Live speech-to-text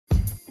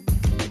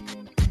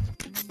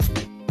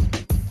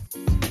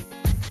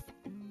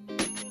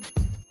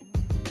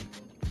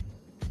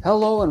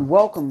Hello and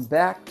welcome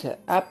back to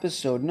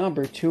episode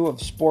number 2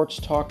 of Sports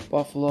Talk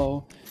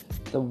Buffalo,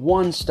 the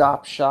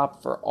one-stop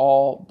shop for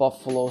all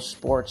Buffalo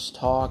sports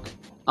talk.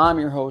 I'm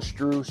your host,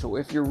 Drew, so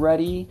if you're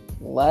ready,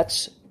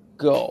 let's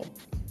go.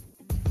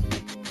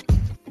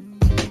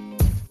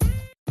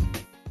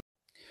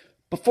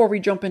 Before we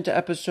jump into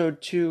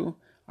episode 2,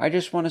 I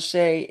just want to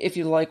say, if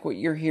you like what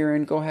you're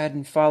hearing, go ahead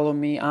and follow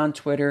me on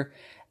Twitter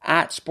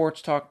at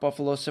Sports Talk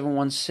Buffalo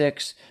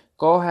 716.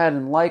 Go ahead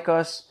and like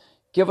us,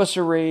 give us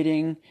a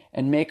rating,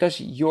 and make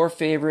us your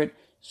favorite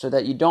so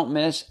that you don't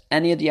miss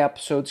any of the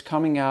episodes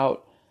coming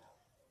out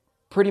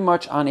pretty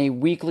much on a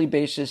weekly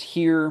basis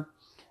here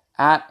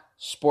at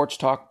Sports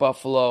Talk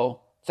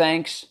Buffalo.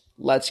 Thanks.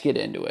 Let's get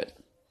into it.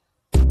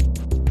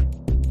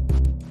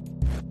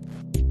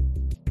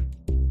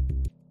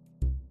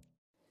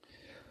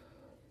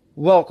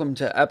 Welcome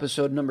to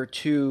episode number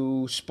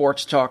 2,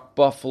 Sports Talk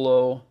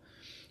Buffalo.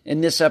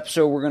 In this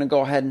episode, we're going to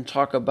go ahead and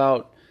talk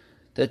about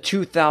the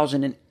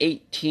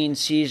 2018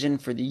 season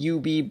for the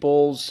UB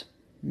Bulls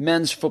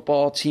men's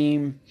football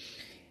team.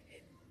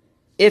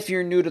 If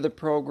you're new to the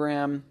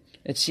program,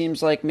 it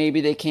seems like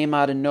maybe they came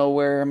out of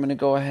nowhere. I'm going to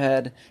go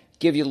ahead,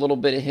 give you a little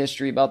bit of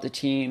history about the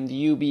team.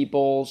 The UB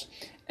Bulls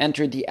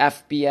entered the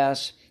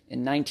FBS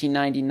in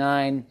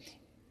 1999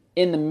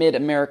 in the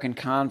Mid-American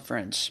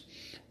Conference.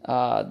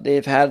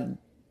 They've had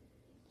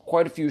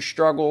quite a few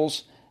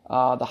struggles.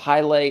 The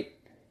highlight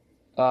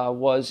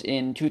was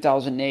in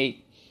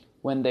 2008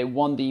 when they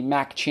won the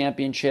MAC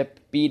championship,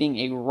 beating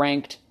a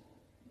ranked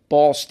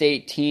Ball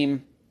State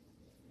team.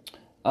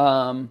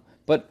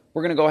 But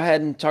we're going to go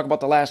ahead and talk about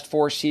the last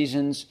 4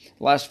 seasons.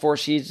 The last 4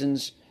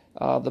 seasons,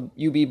 the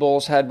UB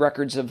Bulls had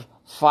records of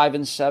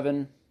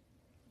 5-7,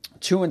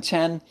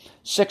 2-10,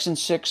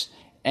 6-6,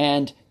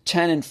 and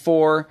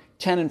 10-4.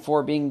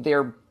 10-4 being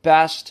their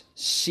best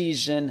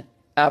season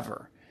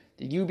ever.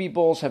 The UB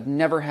Bulls have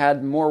never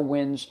had more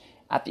wins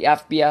at the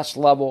FBS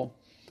level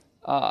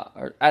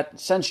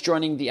since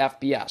joining the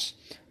FBS.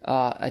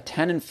 A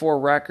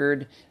 10-4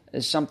 record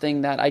is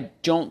something that I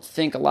don't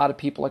think a lot of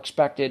people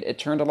expected. It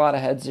turned a lot of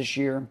heads this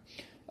year.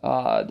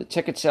 The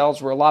ticket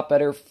sales were a lot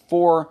better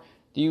for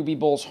the UB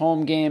Bulls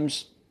home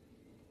games.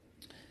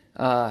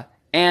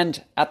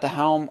 And at the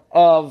helm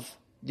of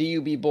the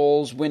UB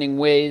Bulls winning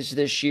ways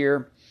this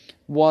year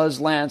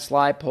was Lance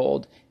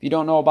Leipold. If you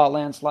don't know about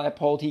Lance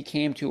Leipold, he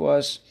came to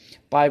us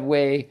by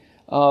way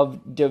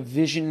of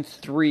Division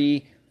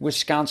III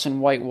Wisconsin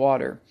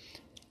Whitewater.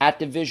 At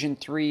Division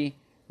III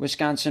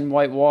Wisconsin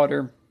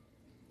Whitewater,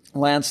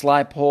 Lance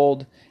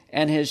Leipold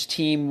and his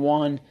team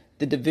won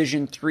the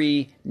Division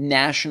III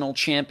National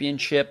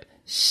Championship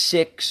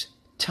 6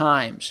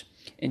 times.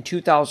 In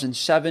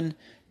 2007,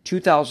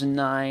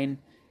 2009,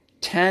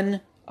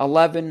 10,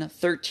 11,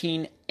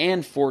 13,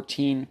 and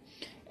 14.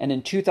 And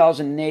in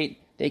 2008,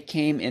 they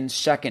came in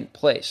second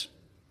place.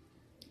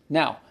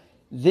 Now,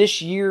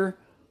 this year,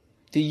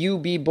 the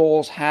UB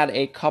Bulls had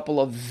a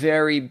couple of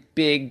very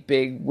big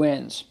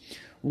wins.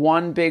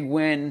 One big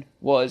win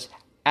was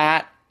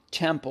at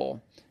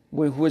Temple,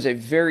 who was a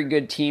very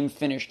good team,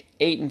 finished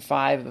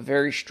 8-5, a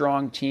very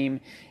strong team.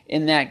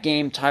 In that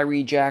game,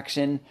 Tyree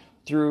Jackson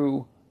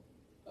completed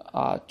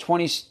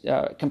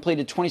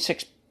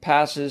 26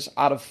 passes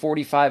out of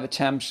 45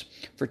 attempts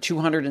for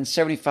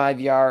 275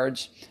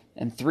 yards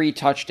and 3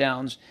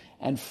 touchdowns.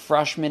 And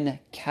freshman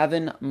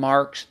Kevin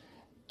Marks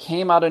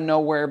came out of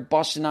nowhere,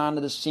 busting onto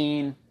the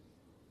scene.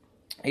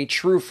 A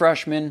true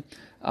freshman,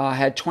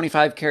 had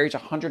 25 carries,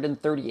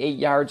 138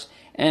 yards,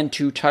 and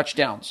 2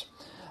 touchdowns.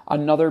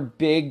 Another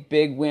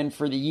big win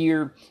for the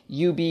year.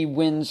 UB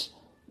wins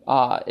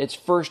its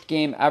first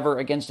game ever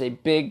against a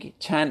Big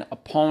Ten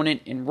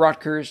opponent in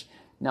Rutgers.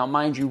 Now,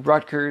 mind you,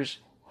 Rutgers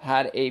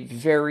had a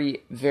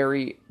very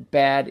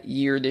bad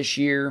year this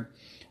year.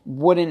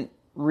 Wouldn't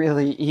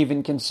really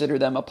even consider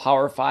them a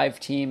Power 5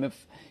 team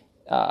if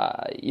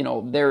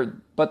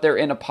they're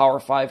in a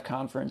Power 5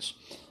 conference.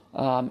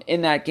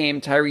 In that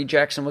game, Tyree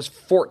Jackson was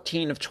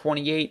 14 of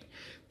 28,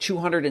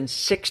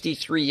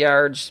 263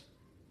 yards,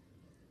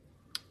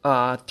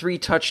 3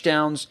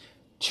 touchdowns,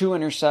 2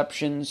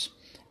 interceptions,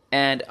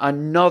 and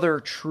another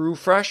true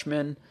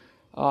freshman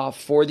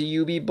for the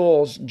UB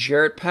Bulls,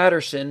 Jarrett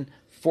Patterson,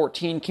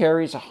 14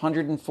 carries,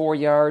 104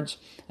 yards,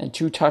 and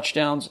 2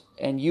 touchdowns,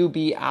 and UB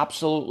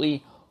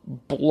absolutely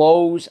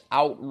blows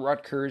out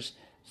Rutgers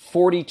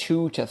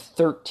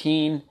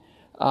 42-13.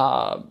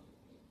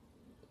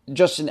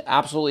 Just an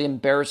absolutely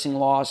embarrassing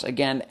loss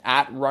again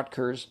at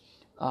Rutgers.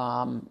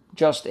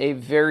 Just a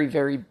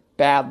very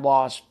bad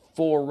loss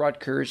for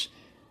Rutgers.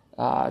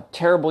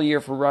 Terrible year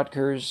for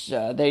Rutgers.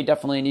 They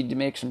definitely need to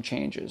make some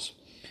changes.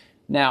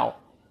 Now,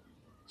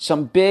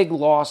 some big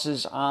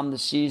losses on the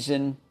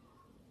season.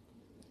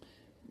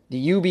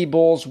 The UB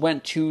Bulls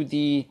went to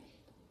the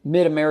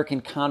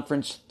Mid-American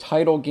Conference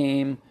title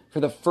game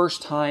for the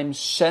first time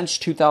since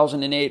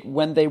 2008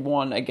 when they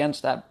won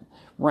against that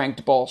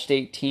ranked Ball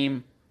State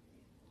team.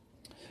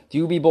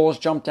 The UB Bulls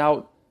jumped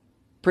out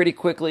pretty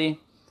quickly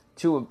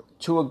to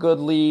a good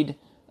lead,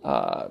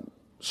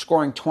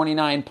 scoring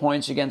 29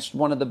 points against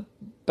one of the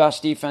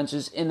best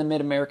defenses in the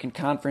Mid-American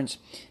Conference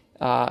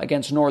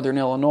against Northern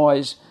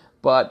Illinois,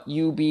 but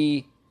UB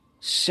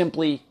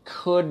simply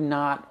could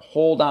not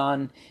hold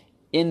on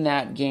in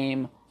that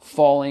game,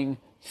 falling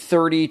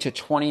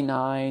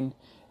 30-29.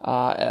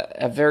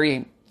 A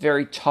very,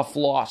 very tough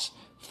loss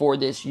for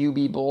this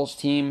UB Bulls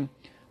team.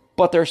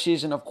 But their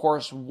season, of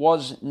course,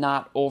 was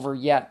not over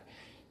yet.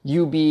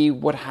 UB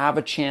would have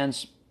a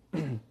chance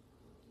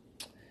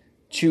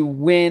to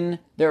win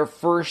their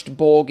first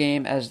bowl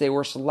game as they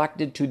were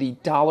selected to the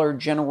Dollar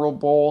General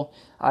Bowl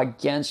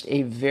against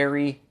a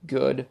very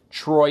good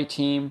Troy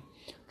team.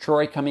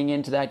 Troy coming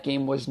into that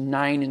game was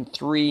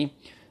 9-3.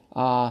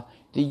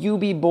 The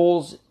UB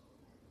Bulls,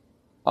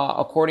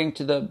 according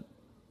to the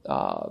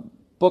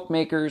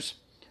bookmakers,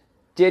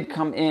 did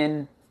come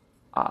in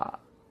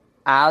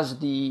as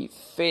the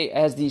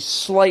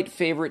slight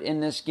favorite in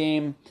this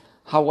game.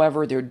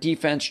 However, their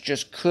defense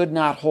just could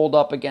not hold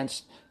up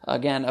against,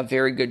 again, a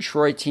very good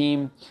Troy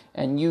team,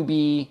 and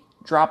UB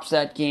drops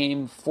that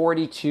game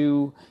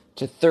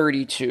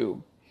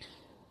 42-32.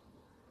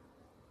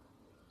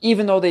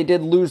 Even though they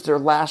did lose their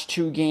last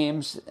two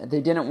games,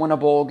 they didn't win a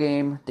bowl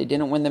game, they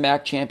didn't win the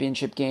MAC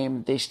championship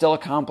game, they still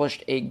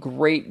accomplished a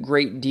great,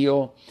 great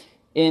deal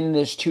in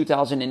this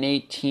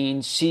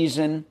 2018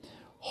 season.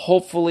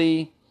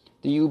 Hopefully,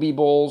 the UB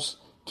Bulls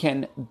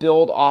can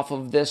build off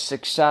of this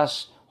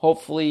success.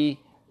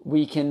 Hopefully,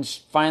 we can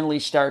finally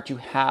start to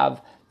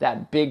have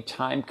that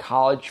big-time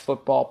college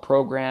football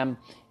program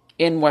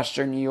in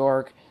Western New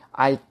York.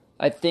 I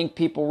think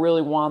people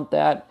really want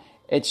that.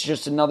 It's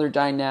just another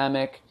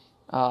dynamic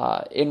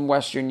in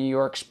Western New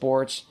York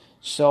sports.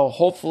 So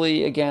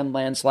hopefully, again,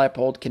 Lance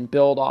Leipold can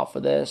build off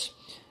of this.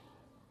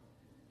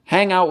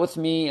 Hang out with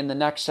me in the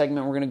next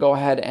segment. We're going to go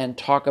ahead and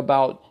talk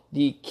about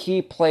the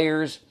key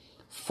players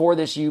for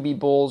this UB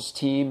Bulls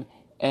team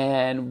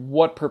and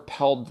what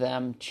propelled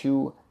them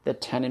to the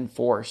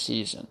 10-4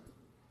 season.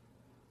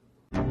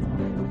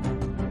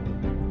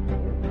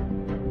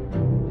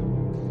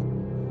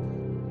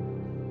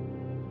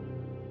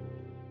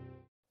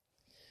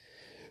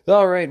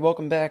 All right,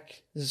 welcome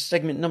back. This is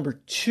segment number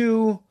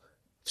 2,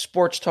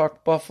 Sports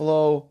Talk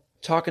Buffalo,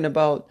 talking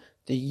about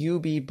the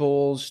UB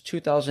Bulls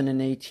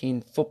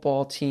 2018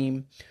 football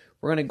team.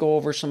 We're going to go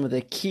over some of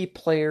the key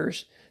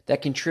players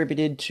that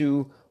contributed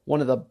to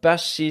one of the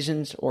best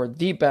seasons, or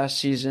the best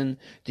season,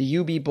 the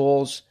UB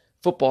Bulls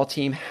football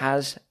team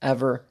has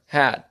ever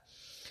had.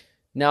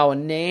 Now, a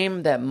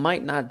name that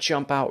might not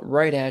jump out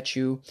right at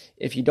you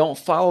if you don't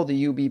follow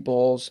the UB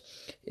Bulls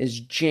is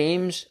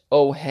James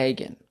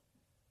O'Hagan.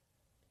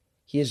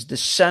 He is the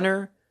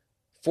center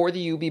for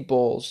the UB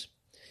Bulls.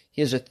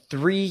 He is a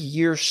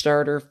 3-year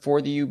starter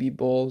for the UB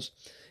Bulls,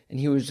 and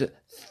he was a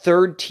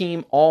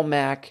third-team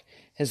All-MAC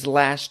his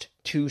last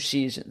 2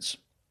 seasons.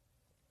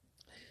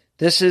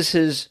 This is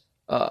his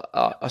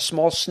a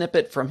small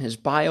snippet from his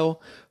bio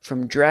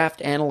from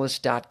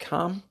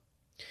draftanalyst.com.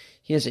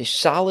 He is a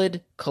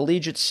solid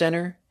collegiate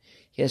center.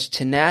 He has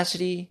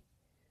tenacity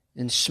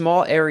and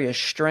small area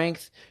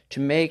strength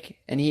to make,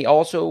 and he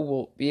also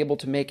will be able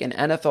to make an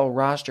NFL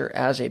roster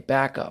as a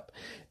backup.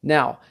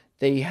 Now,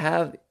 they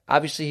have,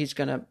 obviously he's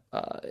going to,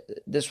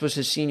 this was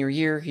his senior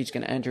year, he's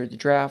going to enter the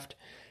draft.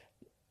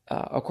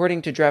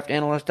 According to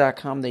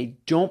draftanalyst.com, they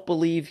don't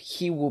believe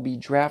he will be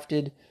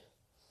drafted,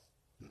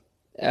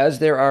 as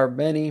there are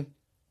many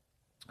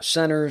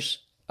centers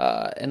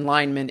and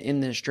linemen in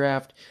this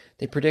draft.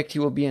 They predict he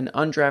will be an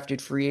undrafted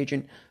free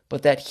agent,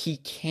 but that he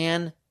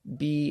can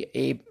be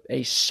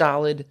a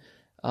solid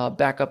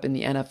backup in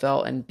the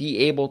NFL and be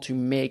able to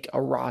make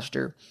a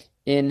roster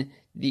in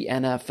the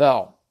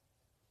NFL.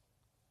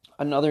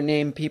 Another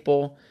name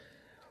people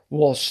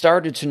will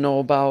started to know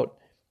about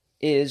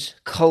is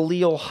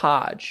Khalil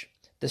Hodge,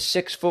 the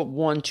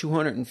 6'1",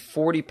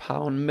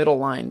 240-pound middle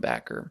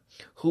linebacker,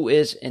 who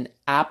is an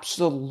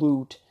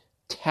absolute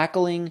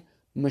tackling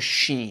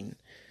machine.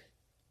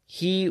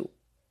 He,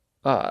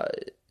 I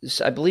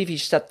believe he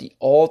set the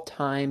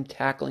all-time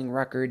tackling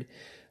record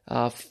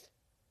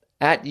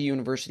at the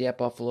University at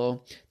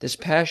Buffalo. This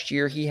past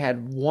year, he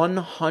had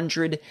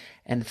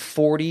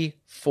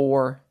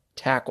 144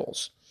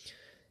 tackles.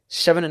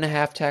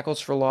 7.5 tackles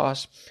for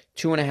loss,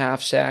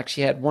 2.5 sacks.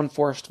 He had 1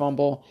 forced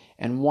fumble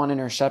and 1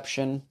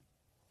 interception.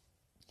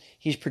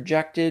 He's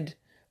projected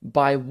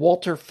by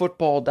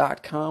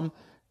WalterFootball.com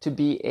to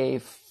be a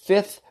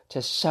 5th to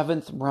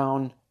 7th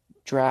round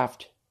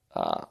draft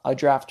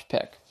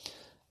pick.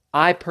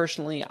 I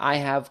personally,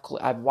 I've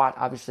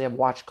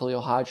watched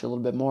Khalil Hodge a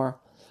little bit more.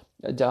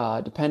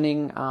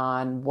 Depending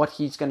on what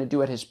he's going to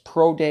do at his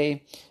pro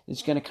day,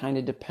 it's going to kind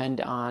of depend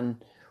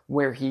on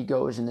where he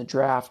goes in the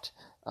draft.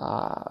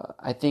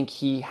 I think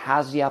he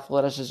has the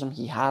athleticism,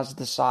 he has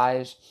the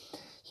size,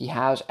 he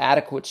has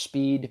adequate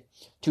speed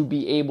to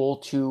be able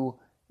to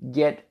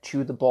get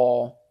to the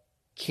ball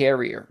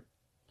carrier.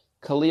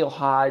 Khalil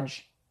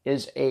Hodge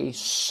is a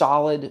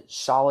solid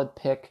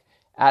pick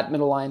at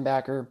middle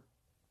linebacker.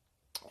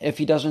 If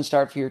he doesn't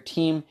start for your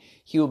team,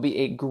 he will be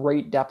a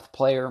great depth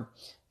player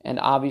and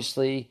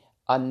obviously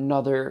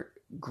another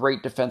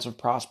great defensive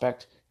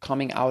prospect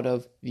coming out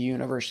of the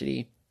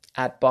University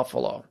at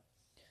Buffalo.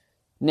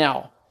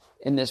 Now,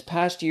 in this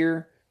past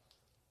year,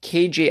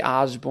 KJ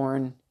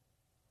Osborn,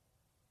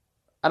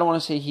 I don't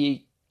want to say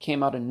he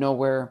came out of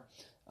nowhere,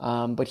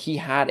 but he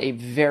had a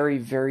very,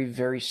 very,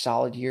 very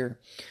solid year.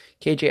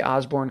 KJ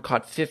Osborn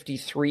caught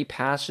 53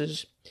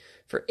 passes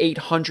for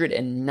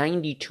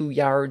 892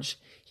 yards.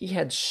 He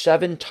had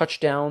 7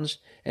 touchdowns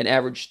and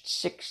averaged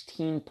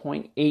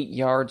 16.8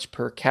 yards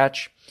per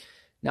catch.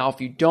 Now,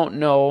 if you don't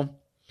know,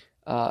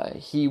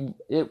 he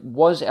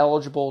was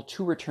eligible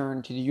to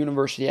return to the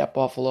University at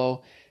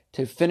Buffalo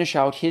to finish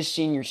out his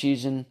senior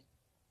season,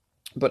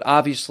 but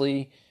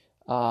obviously,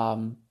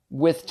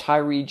 with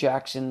Tyree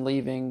Jackson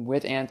leaving,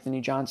 with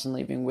Anthony Johnson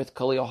leaving, with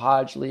Khalil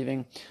Hodge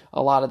leaving,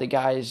 a lot of the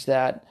guys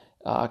that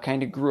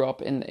kind of grew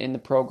up in the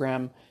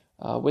program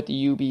with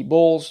the UB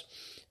Bulls,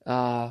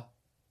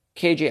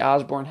 KJ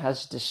Osborn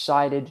has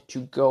decided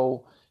to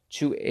go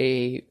to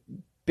a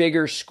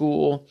bigger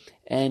school,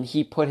 and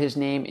he put his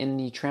name in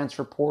the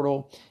transfer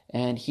portal,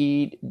 and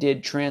he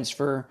did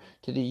transfer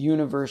to the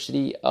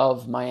University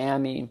of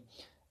Miami.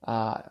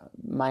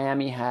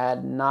 Miami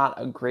had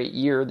not a great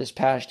year this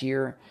past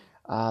year.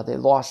 They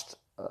lost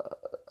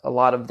a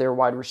lot of their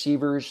wide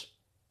receivers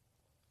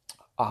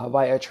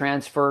via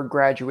transfer,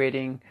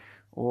 graduating,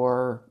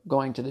 or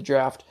going to the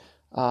draft.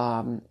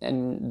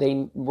 And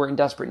they were in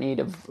desperate need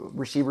of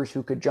receivers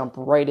who could jump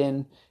right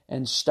in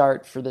and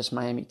start for this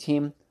Miami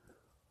team.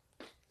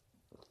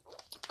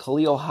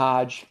 KJ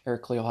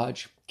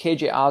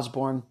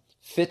Osborn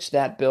fits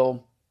that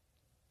bill.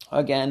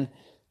 Again,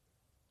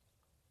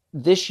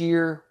 this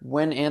year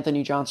when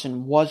Anthony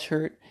Johnson was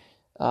hurt,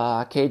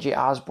 KJ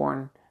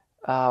Osborn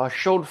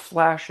showed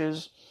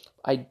flashes.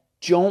 I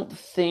don't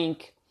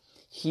think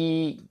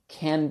he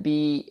can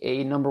be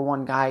a number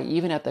one guy,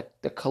 even at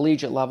the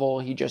collegiate level.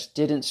 He just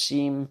didn't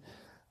seem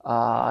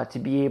to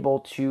be able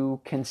to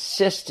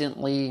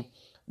consistently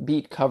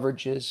beat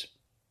coverages.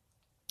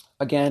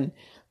 Again,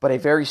 but a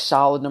very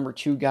solid number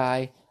 2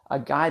 guy, a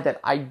guy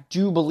that I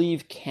do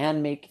believe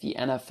can make the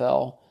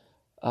NFL.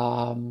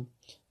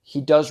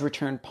 He does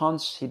return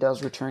punts, he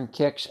does return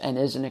kicks, and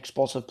is an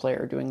explosive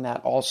player doing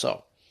that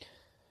also.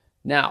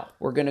 Now,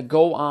 we're going to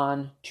go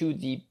on to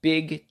the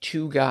big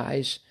 2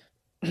 guys.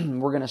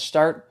 We're going to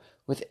start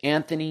with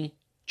Anthony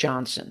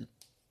Johnson.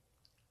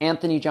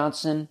 Anthony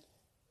Johnson,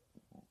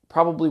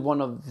 probably one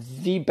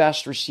of the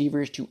best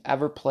receivers to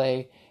ever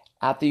play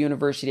at the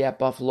University at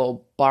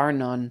Buffalo, bar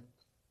none.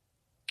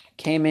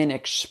 Came in,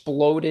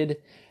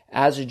 exploded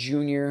as a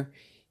junior,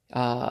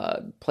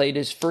 played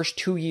his first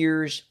 2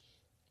 years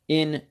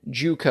in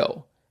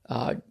JUCO.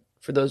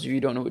 For those of you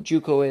who don't know what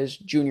JUCO is,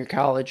 junior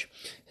college.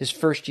 His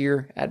first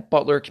year at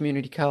Butler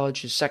Community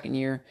College, his second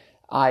year,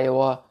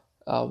 Iowa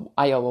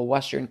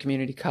Western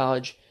Community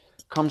College.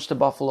 Comes to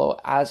Buffalo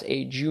as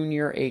a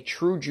junior, a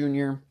true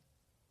junior,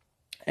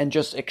 and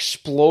just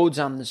explodes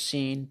on the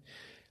scene,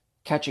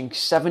 catching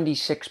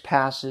 76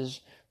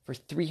 passes for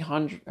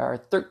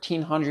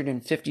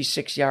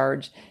 1,356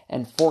 yards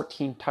and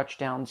 14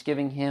 touchdowns,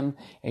 giving him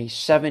a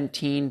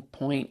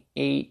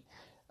 17.8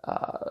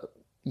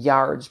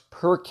 yards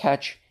per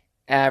catch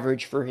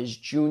average for his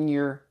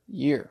junior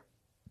year.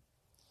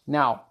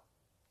 Now,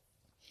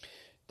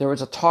 there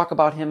was a talk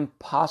about him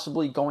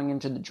possibly going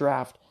into the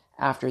draft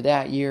after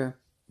that year.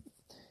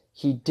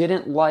 He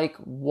didn't like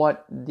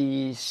what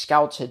the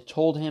scouts had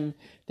told him,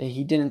 that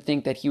he didn't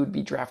think that he would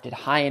be drafted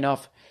high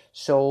enough.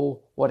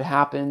 So what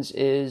happens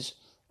is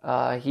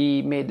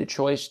he made the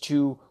choice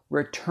to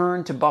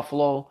return to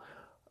Buffalo,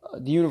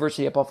 the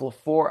University of Buffalo,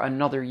 for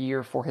another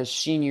year, for his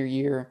senior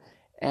year.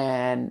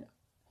 And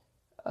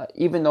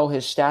even though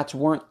his stats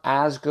weren't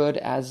as good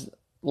as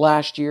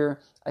last year,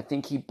 I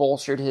think he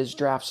bolstered his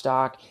draft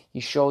stock.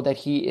 He showed that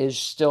he is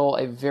still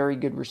a very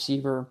good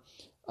receiver,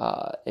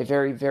 a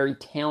very, very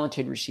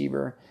talented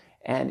receiver,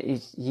 and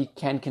he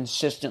can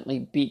consistently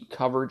beat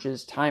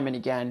coverages time and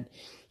again.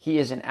 He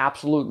is an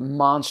absolute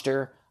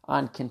monster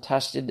on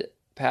contested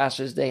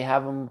passes. They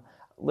have him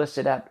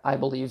listed at, I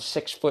believe,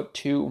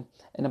 6'2"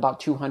 and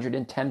about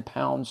 210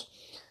 pounds.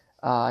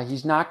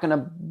 He's not going to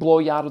blow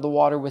you out of the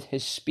water with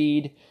his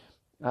speed.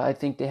 I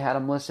think they had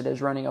him listed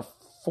as running a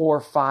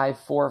 4.5,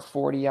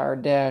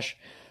 4.40-yard dash.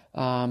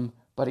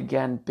 But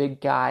again,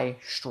 big guy,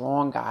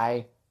 strong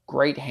guy,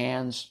 great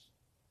hands,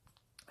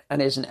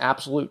 and is an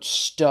absolute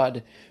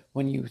stud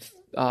when you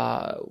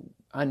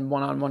on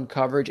one-on-one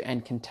coverage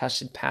and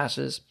contested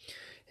passes.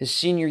 His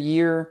senior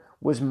year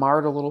was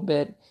marred a little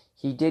bit.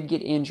 He did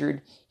get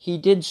injured. He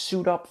did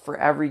suit up for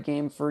every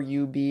game for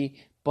UB,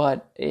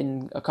 but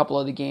in a couple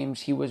of the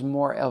games, he was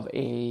more of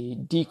a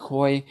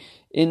decoy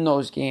in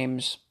those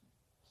games.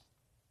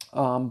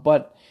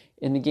 But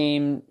in the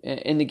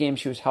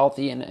games he was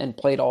healthy and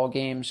played all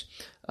games.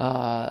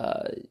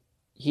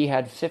 He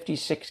had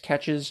 56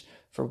 catches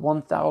for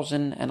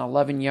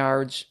 1,011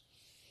 yards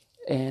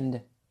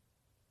and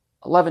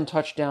 11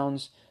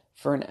 touchdowns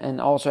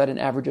and also had an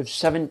average of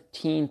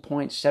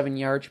 17.7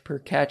 yards per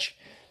catch,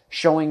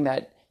 showing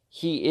that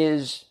he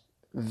is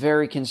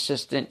very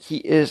consistent. He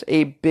is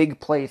a big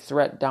play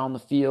threat down the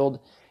field,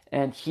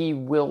 and he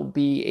will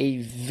be a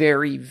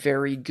very,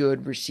 very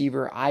good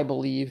receiver, I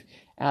believe,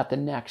 at the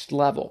next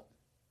level.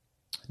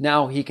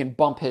 Now he can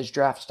bump his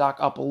draft stock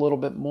up a little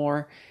bit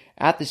more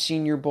at the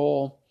Senior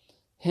Bowl.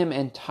 Him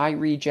and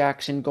Tyree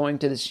Jackson going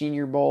to the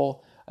Senior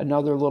Bowl.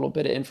 Another little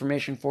bit of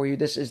information for you.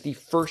 This is the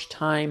first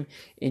time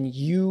in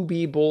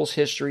UB Bulls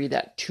history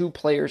that two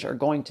players are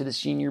going to the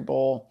Senior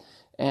Bowl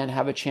and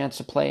have a chance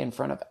to play in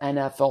front of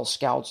NFL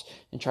scouts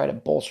and try to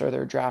bolster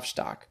their draft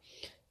stock.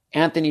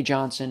 Anthony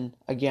Johnson,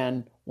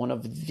 again, one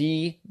of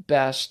the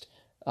best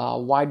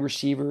wide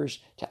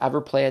receivers to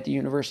ever play at the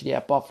University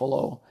at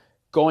Buffalo.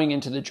 Going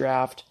into the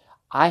draft,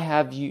 I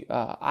have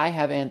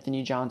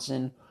Anthony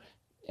Johnson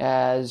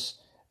as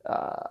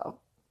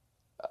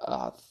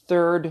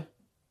third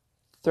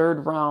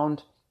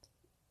round,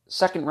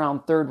 second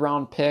round, third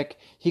round pick.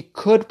 He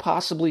could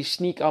possibly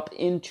sneak up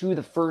into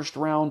the first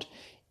round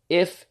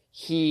if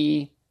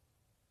he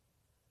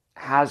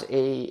has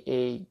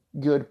a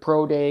good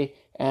pro day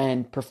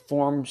and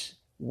performs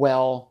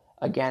well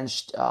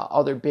against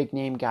other big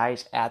name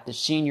guys at the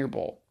Senior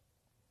Bowl.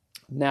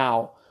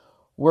 Now,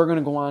 we're going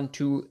to go on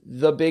to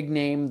the big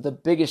name, the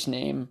biggest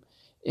name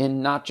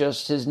in not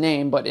just his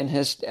name, but in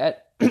his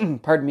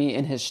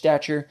in his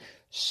stature,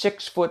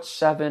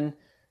 6'7",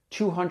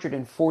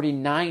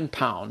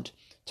 249-pound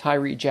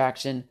Tyree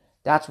Jackson.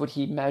 That's what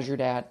he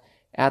measured at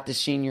the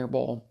Senior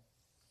Bowl.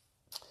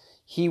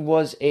 He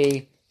was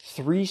a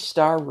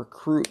 3-star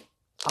recruit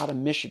out of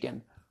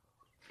Michigan.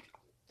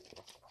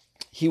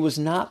 He was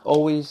not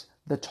always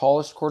the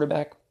tallest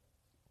quarterback.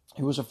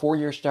 He was a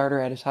 4-year starter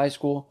at his high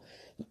school.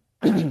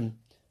 5'9"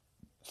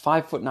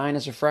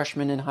 as a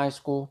freshman in high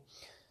school.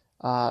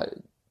 Got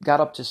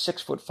up to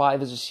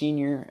 6'5" as a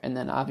senior, and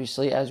then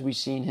obviously, as we've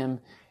seen him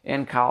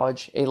in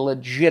college, a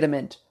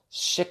legitimate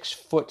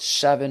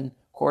 6'7"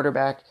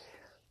 quarterback.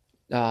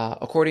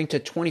 According to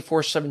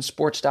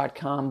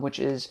 247sports.com, which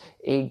is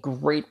a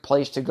great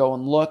place to go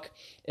and look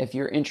if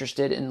you're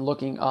interested in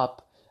looking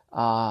up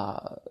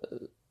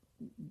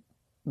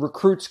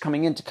recruits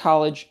coming into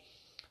college,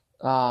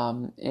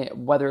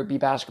 whether it be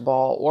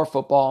basketball or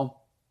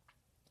football.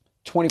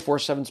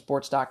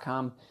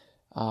 247sports.com.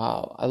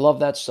 I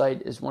love that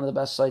site. It's one of the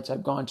best sites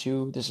I've gone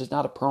to. This is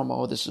not a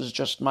promo. This is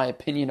just my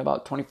opinion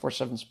about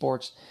 24/7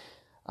 Sports.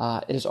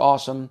 It is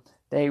awesome.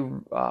 They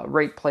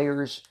rate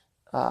players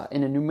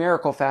in a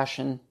numerical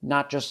fashion,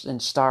 not just in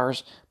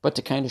stars, but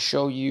to kind of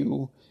show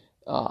you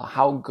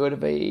how good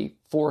of a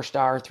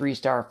 4-star,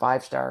 3-star,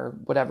 5-star,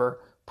 whatever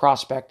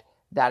prospect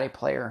that a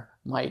player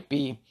might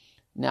be.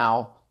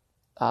 Now,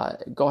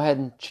 go ahead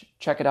and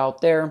check it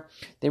out there.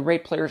 They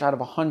rate players out of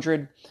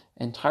 100,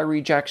 and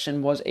Tyree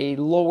Jackson was a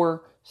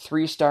lower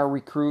 3-star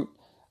recruit.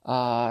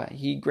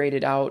 He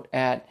graded out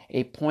at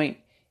a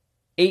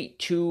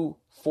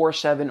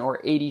 .8247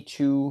 or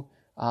 82%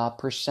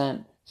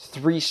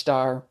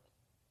 3-star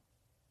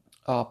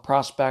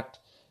prospect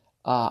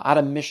out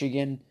of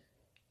Michigan.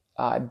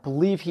 I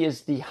believe he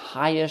is the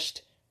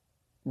highest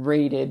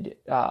rated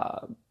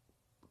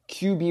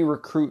QB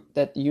recruit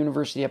that the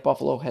University at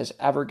Buffalo has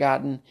ever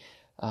gotten.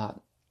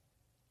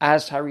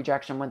 As Tyree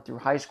Jackson went through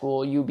high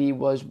school, UB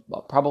was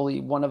probably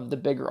one of the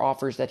bigger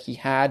offers that he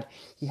had.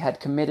 He had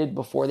committed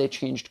before they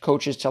changed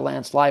coaches to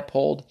Lance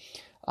Leipold.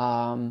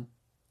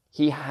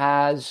 He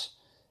has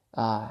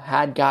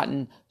had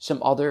gotten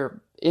some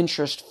other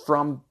interest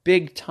from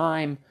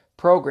big-time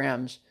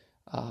programs.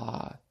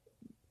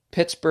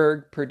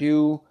 Pittsburgh,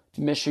 Purdue,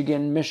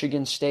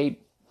 Michigan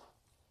State,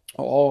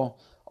 all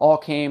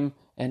came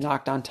and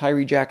knocked on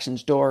Tyree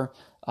Jackson's door.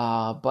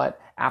 But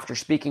after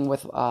speaking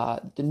with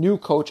the new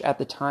coach at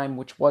the time,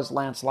 which was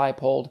Lance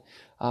Leipold,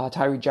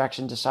 Tyree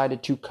Jackson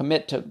decided to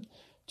commit to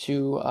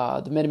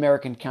the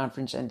Mid-American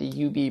Conference and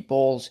the UB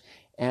Bulls.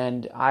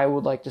 And I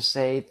would like to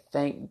say,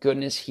 thank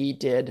goodness he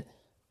did.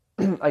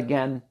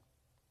 Again,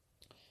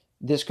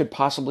 this could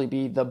possibly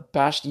be the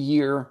best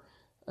year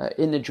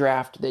in the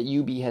draft that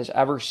UB has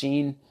ever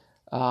seen.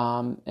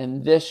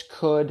 And this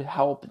could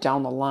help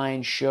down the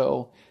line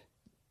show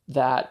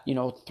that,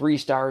 3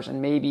 stars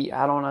and maybe,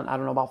 I don't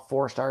know about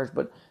 4 stars,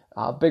 but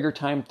bigger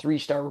time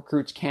 3-star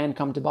recruits can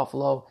come to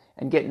Buffalo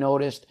and get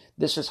noticed.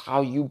 This is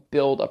how you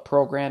build a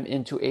program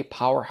into a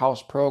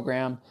powerhouse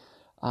program.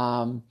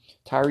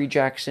 Tyree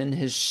Jackson,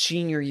 his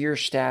senior year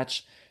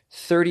stats,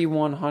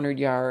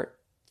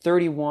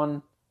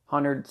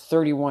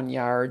 3,131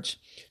 yards,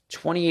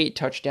 28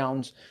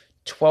 touchdowns,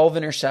 12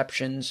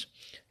 interceptions.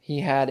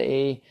 He had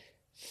a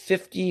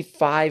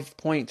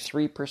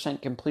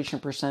 55.3% completion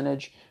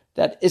percentage.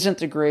 That isn't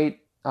the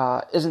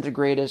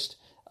greatest.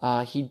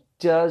 He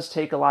does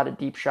take a lot of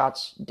deep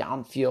shots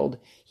downfield.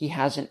 He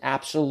has an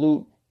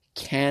absolute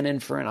cannon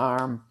for an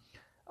arm.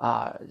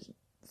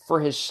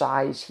 For his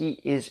size, he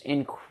is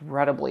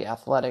incredibly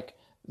athletic,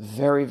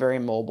 very, very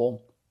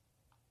mobile.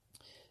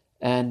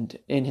 And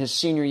in his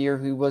senior year,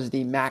 he was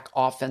the MAC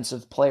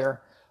Offensive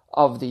Player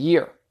of the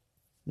Year.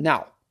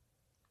 Now,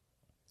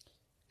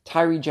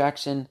 Tyree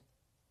Jackson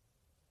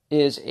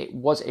was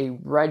a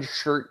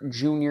redshirt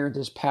junior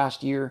this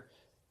past year,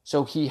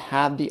 so he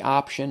had the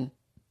option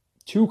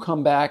to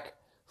come back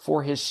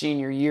for his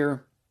senior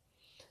year.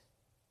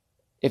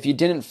 if you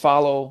didn't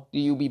follow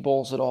the UB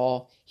Bulls at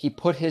all, he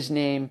put his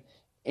name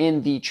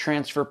in the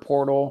transfer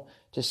portal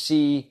to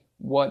see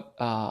what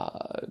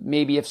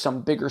maybe if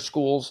some bigger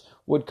schools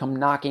would come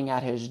knocking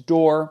at his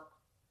door,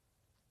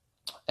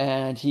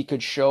 and he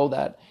could show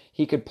that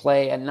he could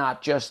play at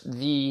not just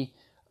the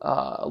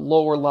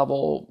lower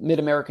level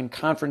Mid-American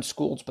Conference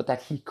schools, but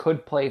that he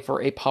could play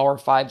for a Power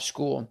 5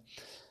 school.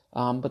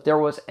 But there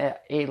was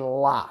a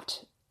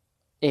lot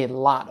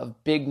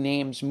of big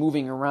names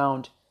moving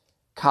around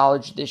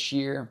college this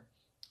year.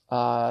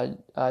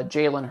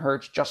 Jalen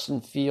Hurts,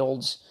 Justin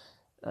Fields,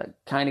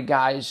 kind of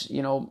guys,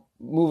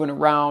 moving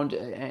around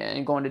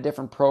and going to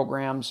different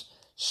programs.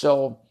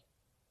 So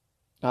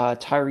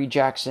Tyree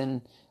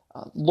Jackson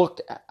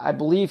I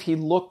believe he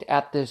looked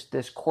at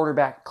this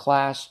quarterback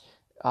class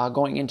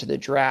going into the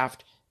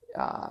draft.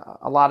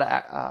 A lot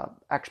of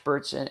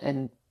experts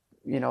and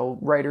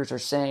writers are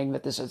saying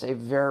that this is a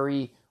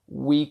very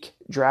weak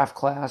draft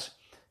class,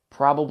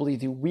 probably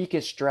the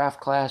weakest draft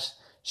class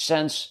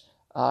since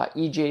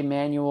E.J.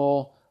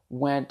 Manuel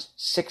went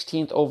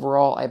 16th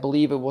overall. I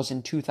believe it was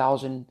in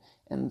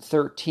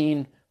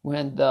 2013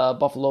 when the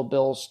Buffalo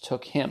Bills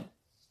took him.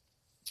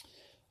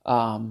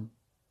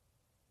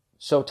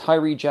 So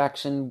Tyree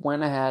Jackson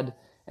went ahead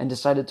and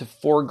decided to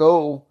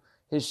forego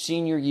his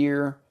senior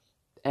year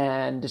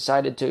and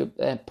decided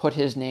to put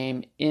his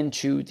name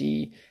into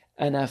the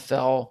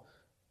NFL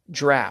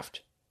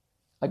draft.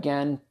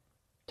 Again,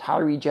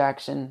 Tyree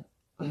Jackson,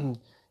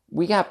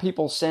 we got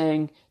people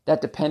saying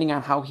that depending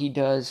on how he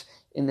does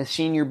in the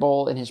Senior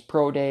Bowl and his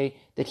pro day,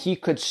 that he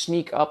could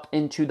sneak up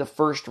into the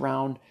first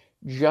round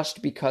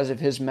just because of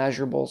his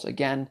measurables.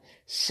 Again,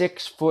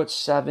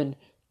 6'7",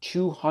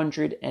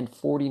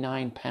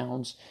 249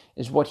 pounds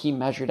is what he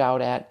measured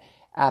out at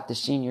the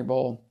Senior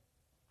Bowl.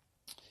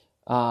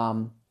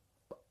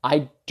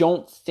 I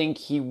don't think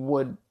he's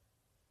going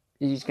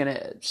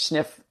to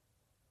sniff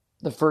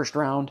the first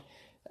round.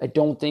 I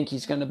don't think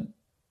he's going to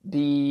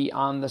be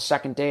on the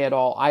second day at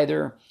all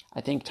either.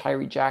 I think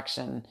Tyree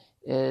Jackson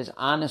is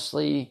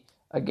honestly,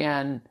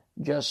 again,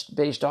 just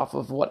based off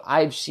of what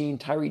I've seen,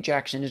 Tyree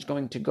Jackson is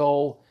going to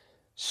go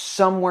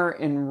somewhere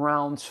in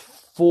rounds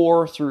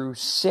 4 through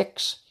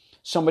 6.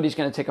 Somebody's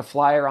going to take a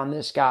flyer on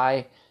this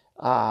guy.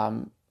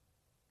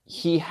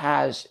 He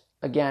has,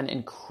 again,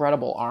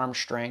 incredible arm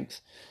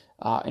strength,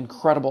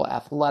 incredible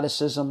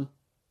athleticism,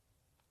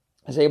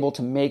 is able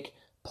to make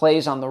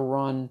plays on the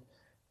run,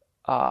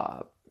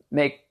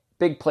 make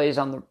big plays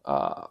on the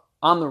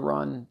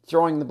run,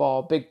 throwing the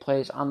ball, big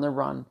plays on the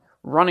run,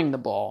 running the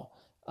ball.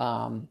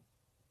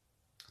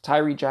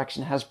 Tyree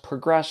Jackson has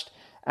progressed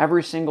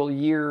every single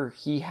year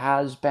he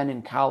has been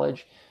in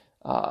college.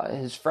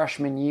 His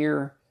freshman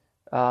year,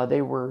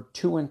 they were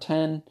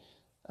 2-10.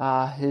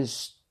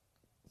 His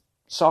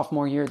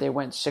sophomore year, they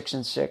went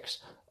 6-6,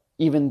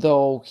 even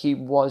though he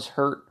was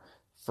hurt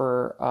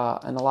for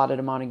an allotted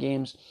amount of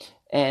games.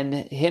 And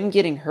him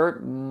getting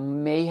hurt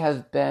may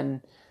have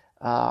been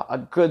a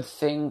good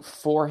thing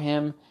for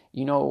him.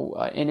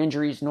 An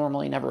injury is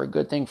normally never a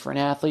good thing for an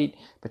athlete,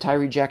 but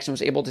Tyree Jackson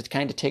was able to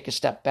kind of take a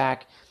step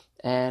back,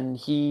 and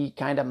he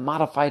kind of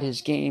modified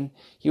his game.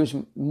 He was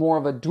more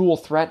of a dual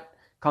threat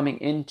coming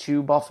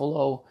into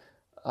Buffalo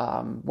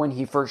when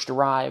he first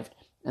arrived,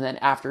 and then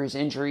after his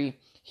injury,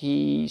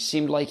 he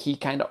seemed like he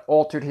kind of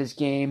altered his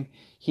game.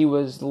 He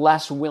was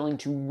less willing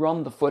to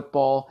run the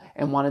football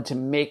and wanted to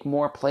make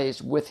more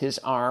plays with his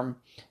arm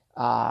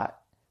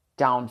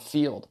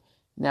downfield.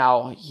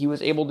 Now, he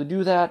was able to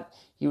do that.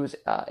 He was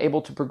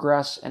able to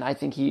progress, and I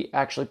think he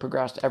actually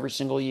progressed every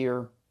single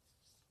year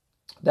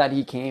that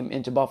he came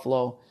into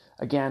Buffalo.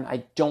 Again,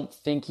 I don't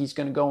think he's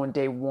going to go in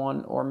day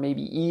 1 or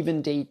maybe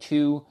even day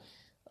 2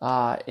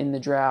 in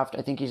the draft.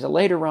 I think he's a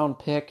later round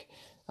pick.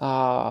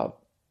 Hopefully,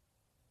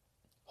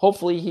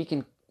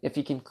 if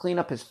he can clean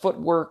up his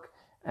footwork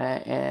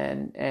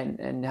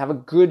and have a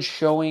good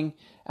showing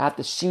at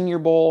the Senior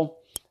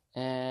Bowl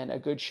and a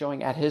good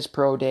showing at his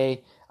pro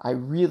day, I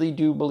really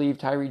do believe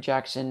Tyree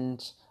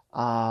Jackson's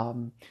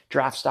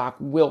draft stock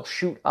will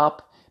shoot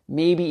up,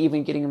 maybe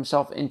even getting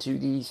himself into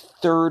the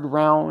 3rd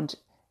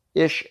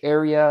round-ish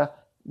area,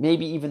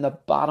 maybe even the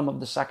bottom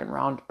of the 2nd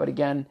round. But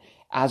again,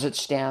 as it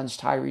stands,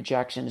 Tyree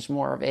Jackson is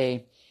more of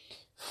a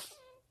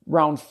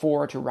round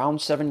 4 to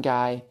round 7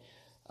 guy,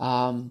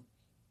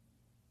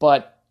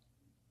 but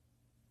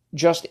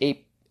just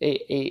a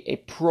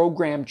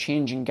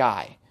program-changing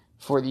guy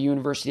for the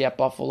University at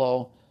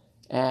Buffalo,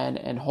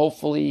 and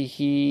hopefully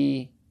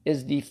he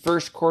is the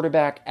first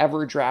quarterback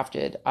ever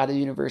drafted out of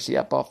the University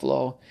at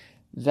Buffalo.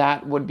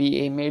 That would be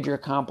a major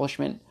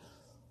accomplishment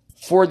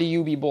for the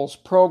UB Bulls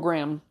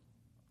program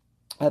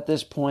at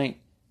this point.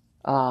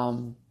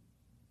 Tyree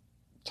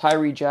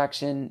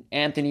Jackson,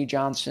 Anthony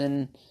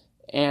Johnson,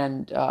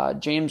 and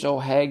James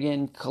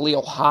O'Hagan,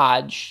 Khalil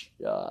Hodge,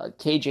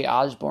 KJ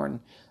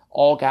Osborne,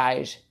 all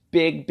guys,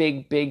 big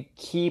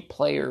key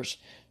players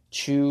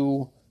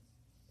to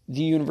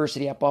the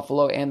University at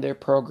Buffalo and their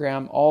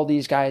program. All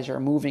these guys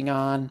are moving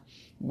on,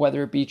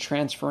 whether it be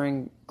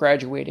transferring,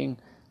 graduating,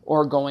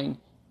 or going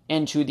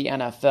into the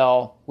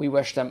NFL. We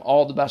wish them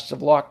all the best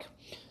of luck.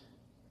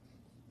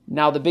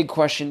 Now, the big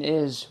question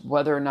is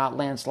whether or not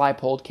Lance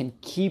Leipold can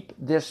keep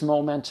this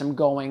momentum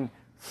going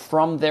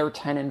from their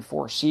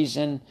 10-4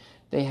 season.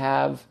 They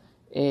have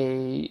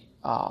a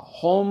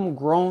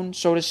homegrown,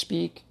 so to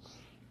speak,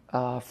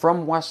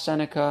 from West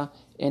Seneca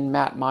in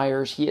Matt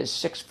Myers. He is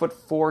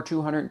 6'4",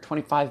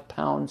 225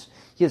 pounds.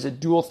 He is a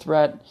dual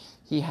threat.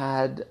 He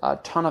had a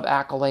ton of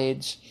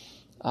accolades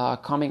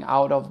coming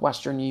out of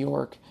Western New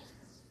York.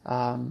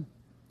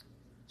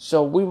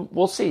 So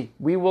we'll see.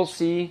 We will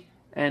see,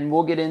 and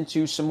we'll get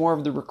into some more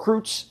of the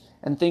recruits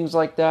and things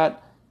like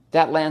that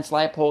Lance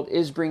Leipold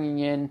is bringing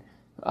in.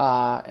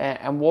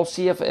 And we'll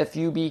see if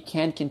UB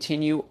can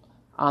continue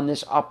on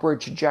this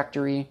upward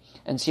trajectory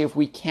and see if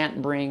we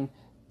can't bring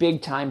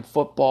big-time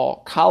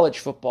football, college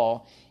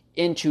football,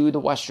 into the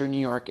Western New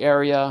York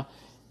area.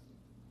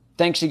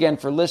 Thanks again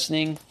for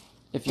listening.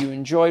 If you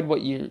enjoyed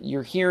what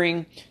you're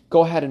hearing,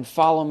 go ahead and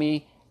follow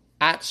me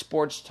at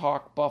Sports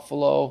Talk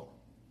Buffalo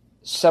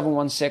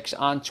 716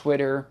 on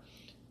Twitter.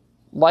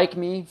 Like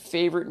me,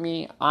 favorite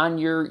me on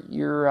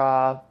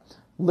your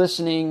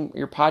listening,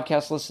 your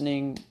podcast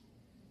listening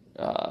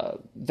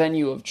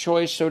venue of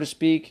choice, so to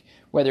speak,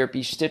 whether it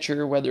be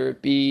Stitcher, whether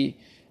it be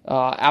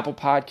Apple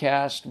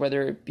Podcast,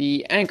 whether it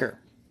be Anchor.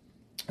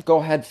 Go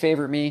ahead,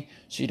 favorite me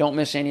so you don't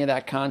miss any of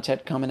that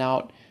content coming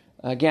out.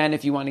 Again,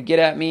 if you want to get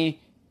at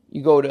me,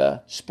 you go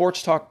to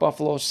Sports Talk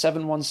Buffalo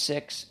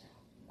 716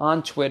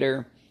 on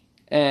Twitter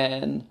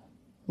and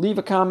leave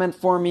a comment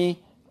for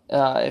me.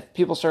 If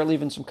people start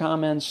leaving some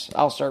comments,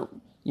 I'll start,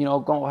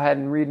 go ahead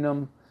and reading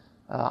them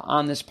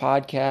on this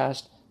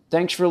podcast.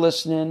 Thanks for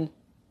listening.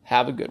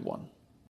 Have a good one.